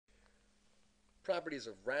Properties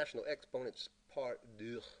of rational exponents part.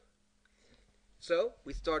 Ugh. So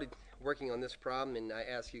we started working on this problem, and I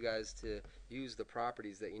asked you guys to use the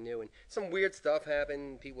properties that you knew. And some weird stuff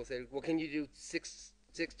happened. People said, "Well, can you do six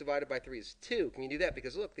divided by 3 is 2? Can you do that?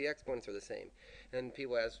 Because look, the exponents are the same." And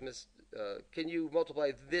people asked, "Miss, can you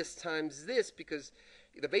multiply this times this? Because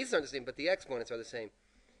the bases aren't the same, but the exponents are the same."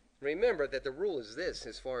 Remember that the rule is this,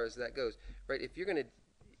 as far as that goes, right? If you're gonna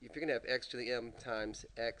have x to the m times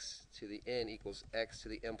x to the n equals x to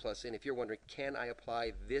the m plus n, if you're wondering, can I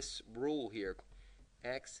apply this rule here,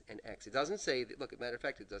 x and x? It doesn't say that. Look, as a matter of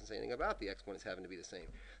fact, it doesn't say anything about the exponents having to be the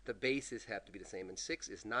same. The bases have to be the same, and 6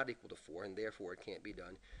 is not equal to 4, and therefore it can't be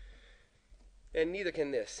done. And neither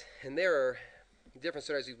can this. And there are different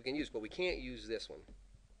strategies we can use, but we can't use this one.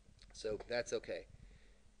 So that's okay.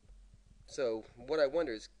 So what I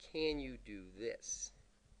wonder is, can you do this?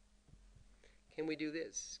 Can we do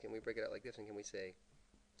this? Can we break it out like this? And can we say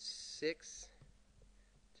 6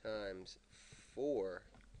 times 4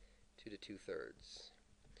 to the 2/3?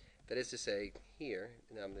 That is to say, here,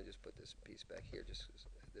 and I'm going to just put this piece back here. Just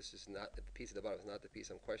this is not the piece at the bottom. Is not the piece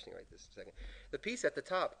I'm questioning right this second. The piece at the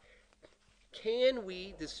top. Can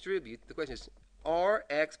we distribute? The question is, are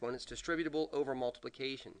exponents distributable over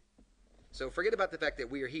multiplication? So forget about the fact that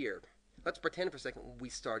we are here. Let's pretend for a second we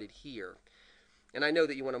started here. And I know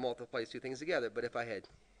that you want to multiply these two things together, but if I had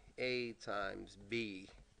a times b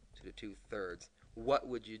to the 2/3, what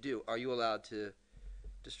would you do? Are you allowed to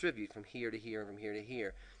distribute from here to here and from here to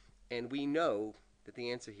here? And we know that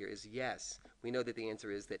the answer here is yes. We know that the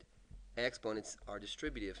answer is that exponents are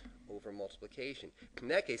distributive over multiplication. In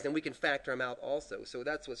that case, then we can factor them out also. So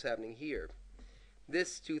that's what's happening here.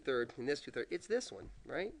 This 2/3 and this 2/3, it's this one,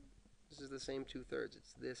 right? This is the same 2/3.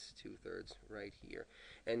 It's this 2/3 right here.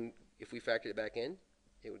 And if we factor it back in,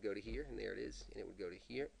 it would go to here, and there it is. And it would go to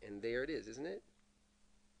here, and there it is, isn't it?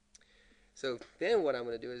 So then what I'm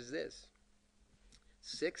going to do is this.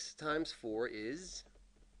 6 times 4 is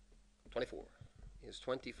 24. Is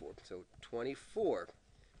 24. So 24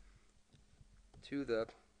 to the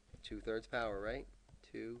 2/3 power, right?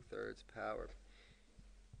 2/3 power.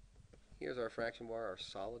 Here's our fraction bar, our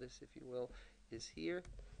solidus, if you will, is here.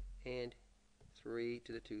 And 3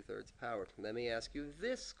 to the 2/3 power. Let me ask you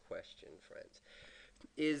this question, friends.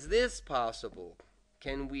 Is this possible?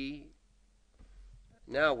 Can we...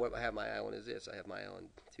 Now what I have my eye on is this. I have my eye on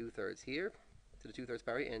 2/3 here to the 2/3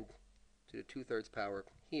 power and to the 2/3 power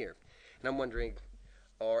here. And I'm wondering,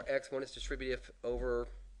 are exponents distributive over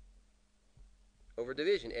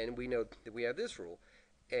division? And we know that we have this rule.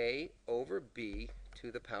 A over b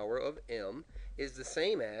to the power of m is the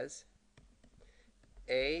same as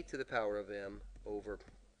a to the power of m over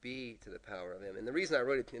b to the power of m. And the reason I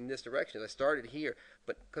wrote it in this direction is I started here,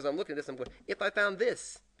 but because I'm looking at this, I'm going, if I found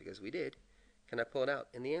this, because we did, can I pull it out?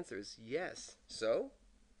 And the answer is yes. So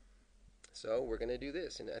we're going to do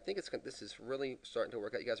this. And I think this is really starting to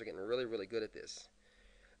work out. You guys are getting really, really good at this.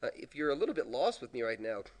 If you're a little bit lost with me right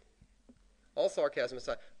now, all sarcasm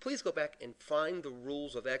aside, please go back and find the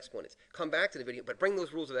rules of exponents. Come back to the video, but bring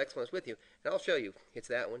those rules of exponents with you, and I'll show you. It's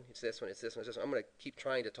that one, it's this one, it's this one, it's this one. I'm going to keep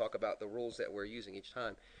trying to talk about the rules that we're using each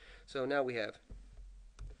time. So now we have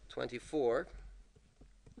 24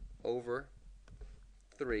 over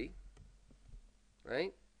 3,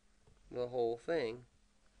 right? The whole thing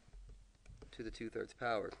to the 2/3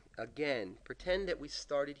 power. Again, pretend that we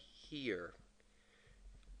started here.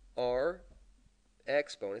 Our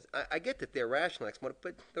exponents, I get that they're rational exponents,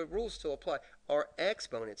 but the rules still apply. Are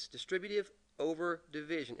exponents distributive over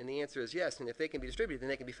division? And the answer is yes. And if they can be distributed, then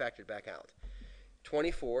they can be factored back out.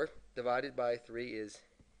 24 divided by 3 is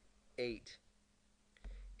 8.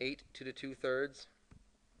 8 to the 2/3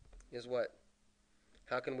 is what?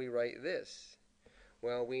 How can we write this?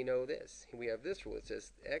 Well, we know this. We have this rule. It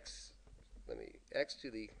says x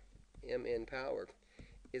to the mn power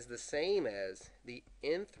is the same as the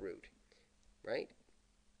nth root, right?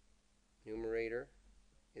 Numerator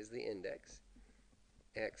is the index,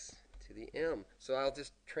 x to the m. So I'll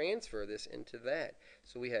just transfer this into that.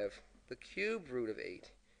 So we have the cubed root of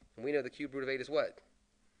 8. And we know the cubed root of 8 is what?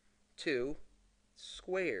 2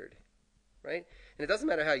 squared, right? And it doesn't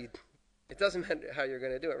matter how you're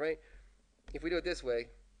going to do it, right? If we do it this way,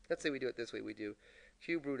 let's say we do it this way, we do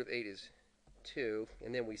cube root of 8 is 2,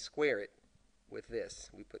 and then we square it with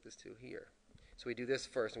this. We put this 2 here. So we do this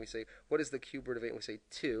first, and we say, what is the cube root of 8? And we say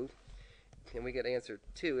 2, and we get answer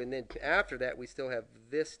 2. And then after that, we still have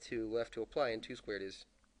this 2 left to apply, and 2 squared is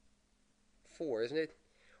 4, isn't it?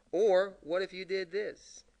 Or what if you did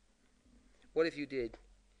this? What if you did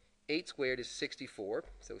 8 squared is 64,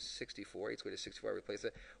 so 64, 8 squared is 64, I replace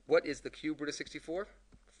that. What is the cube root of 64?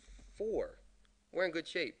 4. We're in good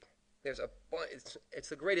shape. There's a it's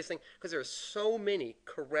the greatest thing because there are so many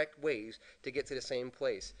correct ways to get to the same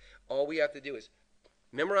place. All we have to do is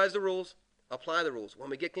memorize the rules, apply the rules. When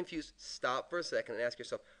we get confused, stop for a second and ask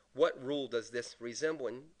yourself, what rule does this resemble?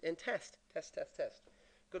 And test, test, test, test.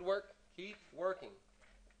 Good work. Keep working.